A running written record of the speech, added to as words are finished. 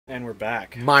And we're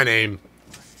back. My name.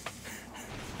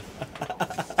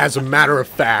 As a matter of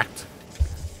fact.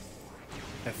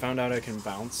 I found out I can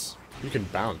bounce. You can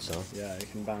bounce, huh? Yeah, I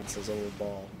can bounce as a little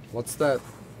ball. What's that?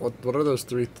 What are those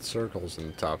three circles in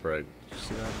the top right? You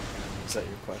see that? Is that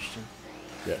your question?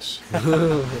 Yes.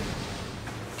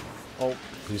 Oh.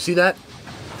 You see that?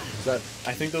 Is that?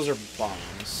 I think those are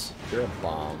bombs. You're a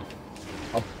bomb.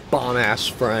 A bomb-ass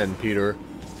friend, Peter.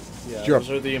 Yeah, You're those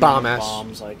are the bomb amount of ass.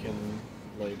 bombs I can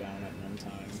lay down at one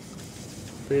time.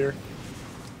 Peter?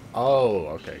 Oh,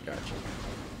 okay, gotcha.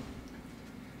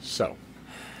 So.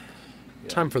 Yeah.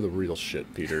 Time for the real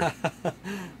shit, Peter.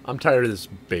 I'm tired of this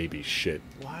baby shit.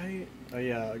 Why? Oh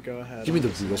yeah, go ahead. Give me I'm the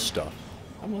listening. real stuff.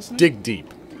 I'm listening. Dig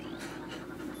deep.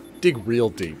 Dig real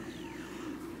deep.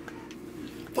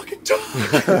 Fucking talk!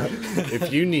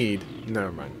 If you need...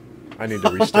 Never mind. I need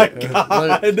to restate...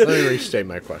 let me restate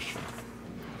my question.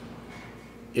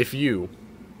 If you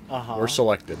were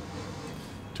selected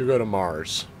to go to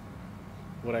Mars...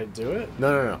 Would I do it?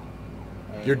 No.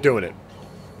 You're doing it.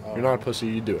 You're not a pussy,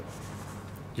 you do it.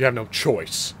 You have no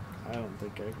choice. I don't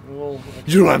think I... Well...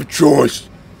 You don't have a choice!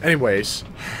 Anyways,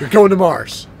 you're going to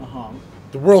Mars.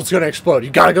 The world's gonna explode. You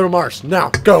gotta go to Mars. Now,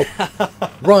 go!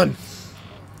 Run!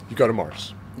 You go to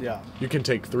Mars. Yeah. You can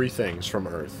take 3 things from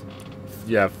Earth.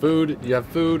 You have food,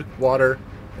 water,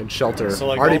 and shelter. So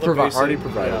like already all the basic, already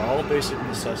provided. Yeah, all basic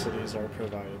necessities are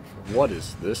provided for. What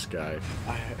is this guy?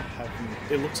 I have...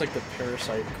 It looks like the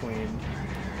Parasite Queen.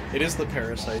 It is the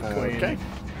Parasite Queen. Okay.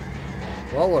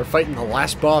 Well, we're fighting the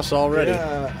last boss already.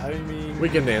 Yeah, I mean... We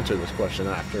can answer this question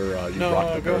after you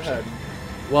rock the go person. ahead.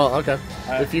 Well, okay.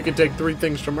 If you could take 3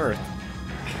 things from Earth,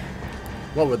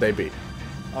 what would they be? 3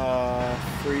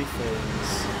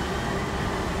 things.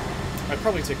 I'd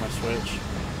probably take my Switch.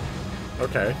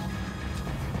 Okay.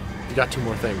 You got 2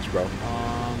 more things, bro.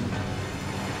 Why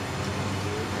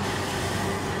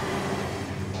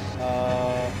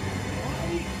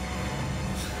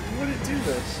would it do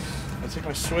this? I'd take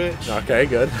my Switch. Okay,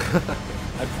 good.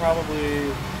 I'd probably...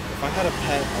 If I had a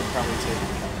pet, I'd probably take a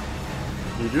pet.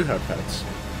 You do have pets.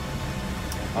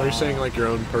 Are you saying like your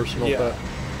own personal pet?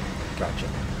 Gotcha.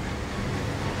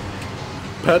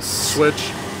 Pets, Switch,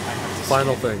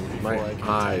 final thing, my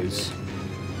eyes.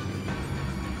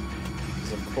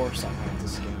 Because of course I have to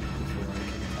scan before I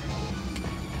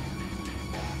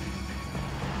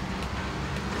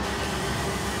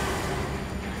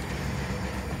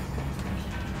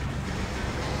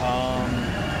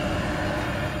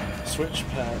can Switch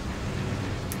pet.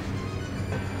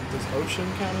 Does Ocean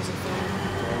count as a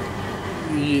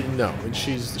thing? No, and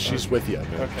she's with you,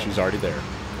 man. Okay. She's already there.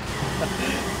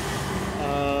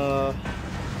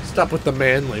 Stop with the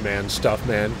manly man stuff,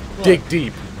 man. Look, Dig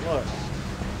deep. Look.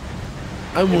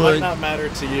 I It want. might not matter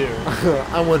to you.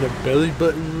 I want a belly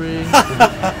button ring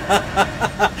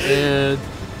and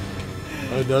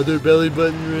another belly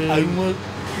button ring. I want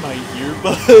my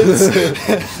earbuds.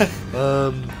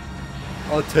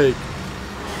 I'll take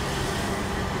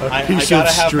a piece I gotta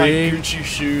of have my string. Gucci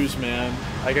shoes, man.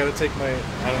 I gotta take my...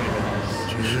 I don't even know.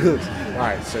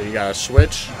 Alright, so you got a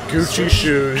Switch, Gucci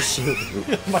shoes,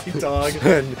 My dog.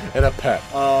 and a pet.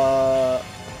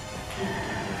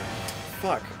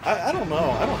 Fuck. I don't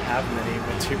know. I don't have many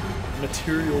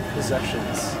material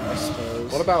possessions, I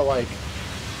suppose. What about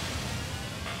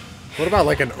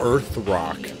like an Earth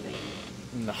rock?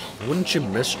 No. Wouldn't you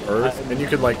miss Earth? And you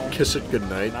could like kiss it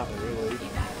goodnight? Not really.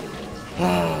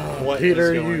 What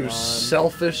Peter, is going you on?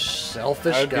 selfish I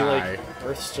would be guy. like,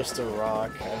 Earth's just a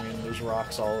rock. I mean, there's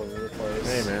rocks all over the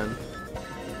place. Hey, man.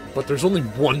 But there's only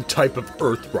one type of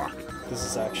Earth rock. This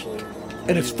is actually...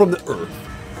 And it's from the Earth.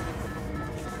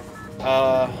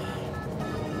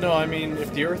 No, I mean,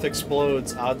 if the Earth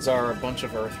explodes, odds are a bunch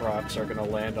of Earth rocks are gonna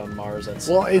land on Mars at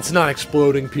some Well, it's not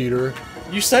exploding, Peter.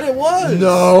 You said it was!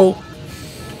 No!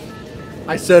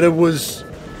 I said it was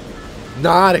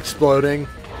not exploding.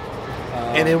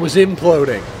 And it was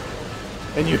imploding.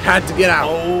 And you had to get out.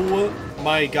 Oh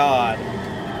my god.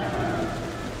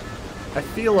 I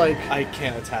feel like... I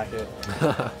can't attack it.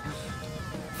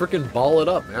 Freaking ball it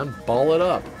up, man. Ball it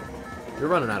up. You're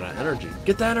running out of energy.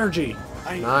 Get the energy.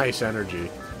 Nice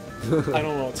energy. I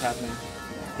don't know what's happening.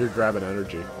 You're grabbing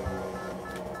energy.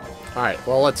 Alright,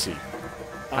 well, let's see.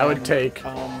 I would take...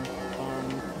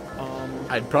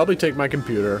 I'd probably take my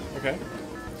computer. Okay.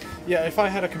 Yeah, if I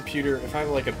had a computer, if I had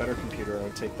like a better computer, I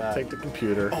would take that. Take the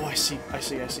computer. Oh, I see.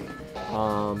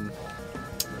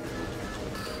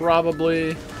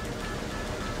 Probably...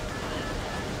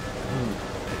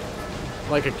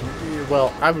 Like a...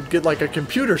 Well, I would get like a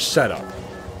computer setup.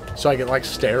 So I get like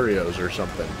stereos or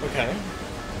something. Okay.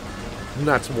 And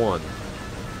that's one.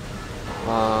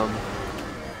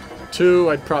 2,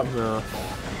 I'd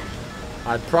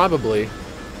probably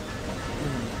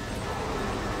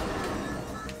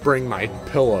bring my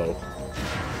pillow.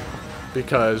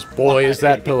 Because, boy, is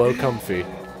that pillow comfy.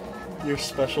 Your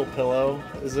special pillow?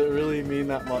 Does it really mean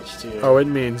that much to you? Oh, it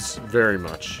means very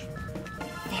much.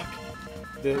 Fuck.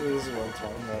 This is what I'm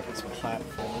talking about. It's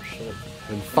platformer shit.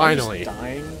 And finally... Am I just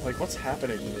dying? Like, what's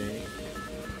happening to me?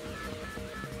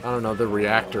 I don't know, the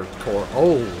reactor core.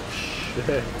 Oh,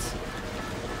 shit.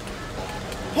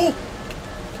 Oh!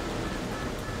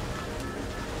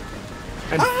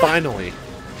 And finally...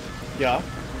 Yeah?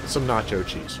 Some nacho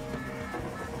cheese.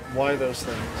 Why those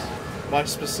things? Why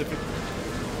specific?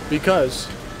 Because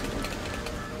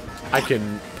I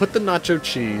can put the nacho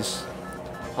cheese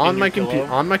on my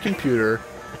computer,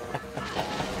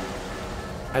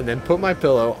 and then put my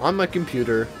pillow on my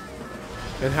computer,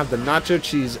 and have the nacho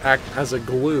cheese act as a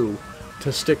glue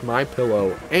to stick my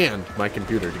pillow and my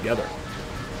computer together.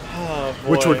 Oh,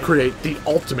 boy. Which would create the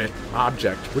ultimate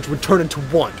object, which would turn into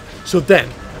one. So then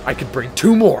I could bring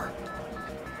 2 more.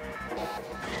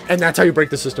 And that's how you break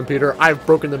the system, Peter. I've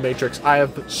broken the Matrix. I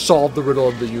have solved the riddle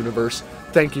of the universe.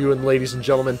 Thank you, and ladies and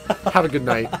gentlemen, have a good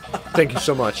night. Thank you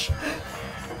so much.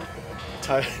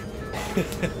 Oh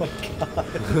my god.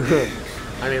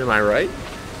 I mean, am I right?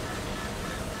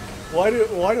 Why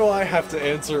do I have to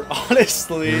answer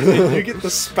honestly? And you get to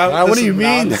spout this what do you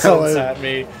mean nonsense at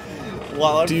me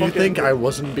while I'm Do you think I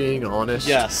wasn't being honest?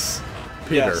 Yes.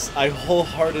 Peter. Yes, I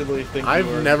wholeheartedly think you I've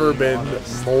were never being been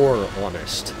honest. more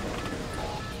honest.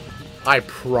 I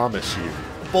promise you.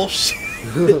 Bullshit.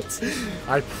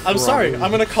 I'm sorry.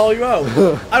 I'm gonna call you out.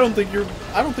 I don't think you're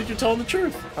telling the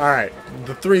truth. All right.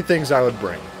 The 3 things I would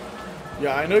bring.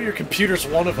 Yeah, I know your computer's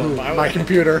one of them. My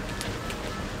computer.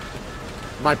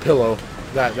 My pillow.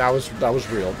 That was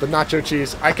real. The nacho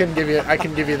cheese. I can give you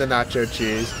the nacho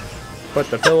cheese, but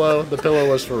the pillow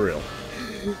was for real.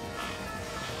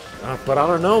 But I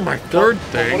don't know. My third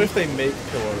thing. What if they make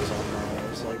pillows on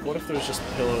Mars? Like, what if there's just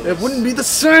pillows? It wouldn't be the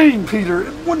same, Peter.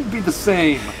 It wouldn't be the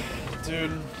same.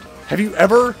 Dude. Have you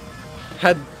ever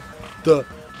had the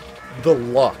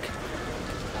luck?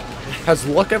 Has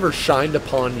luck ever shined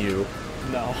upon you?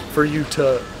 No. For you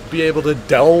to be able to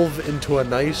delve into a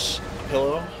nice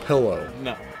pillow?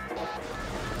 No.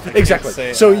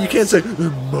 Exactly. So you can't say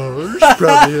Mars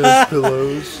probably has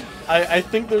pillows. I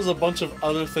think there's a bunch of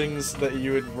other things that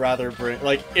you would rather bring.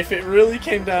 Like, if it really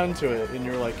came down to it, and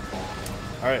you're like,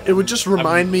 all right. It would just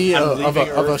remind me of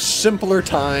a simpler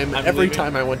time every leaving.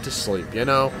 time I went to sleep, you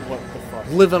know? What the fuck?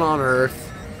 Living on Earth.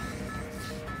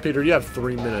 Peter, you have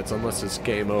 3 minutes unless it's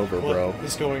game over, bro. What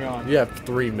is going on? You have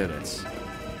 3 minutes.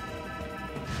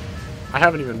 I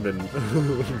haven't even been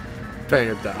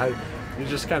paying attention. You're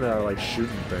just kind of like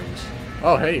shooting things.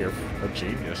 Oh, hey, you're a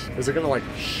genius. Is it gonna like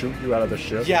shoot you out of the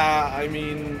ship? Yeah, I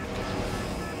mean,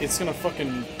 it's gonna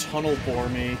fucking tunnel bore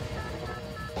me.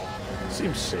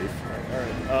 Seems safe. All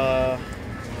right.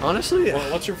 Honestly,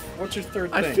 what's your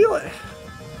third thing? I feel it.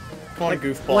 Come on, like,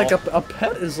 goofball. Like a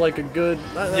pet is like a good.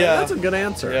 Yeah, that's a good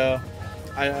answer. Yeah,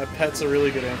 a pet's a really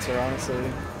good answer,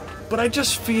 honestly. But I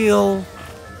just feel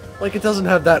like it doesn't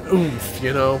have that oomph,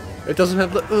 you know? It doesn't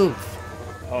have the oomph.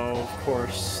 Oh, of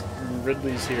course.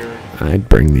 Ridley's here. I'd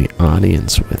bring the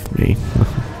audience with me.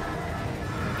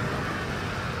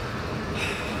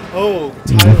 Oh,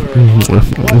 Tyler,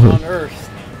 what on earth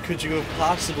could you have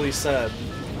possibly said?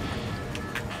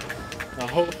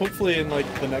 Hopefully in, like,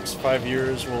 the next 5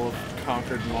 years we'll have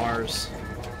conquered Mars.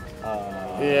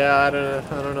 Yeah, I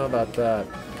don't know about that.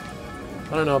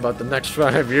 I don't know about the next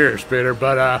 5 years, Peter,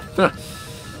 but,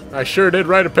 I sure did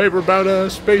write a paper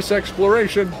about, space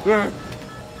exploration.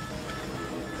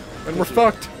 And we're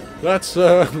fucked. That's,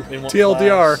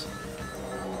 TLDR.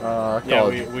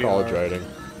 College writing.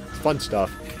 It's fun stuff.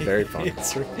 Very fun.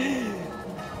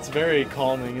 It's very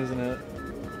calming, isn't it?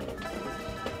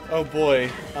 Oh boy.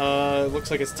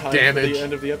 Looks like it's time for the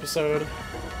end of the episode.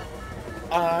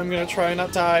 I'm gonna try and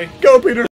not die. Go, Peter!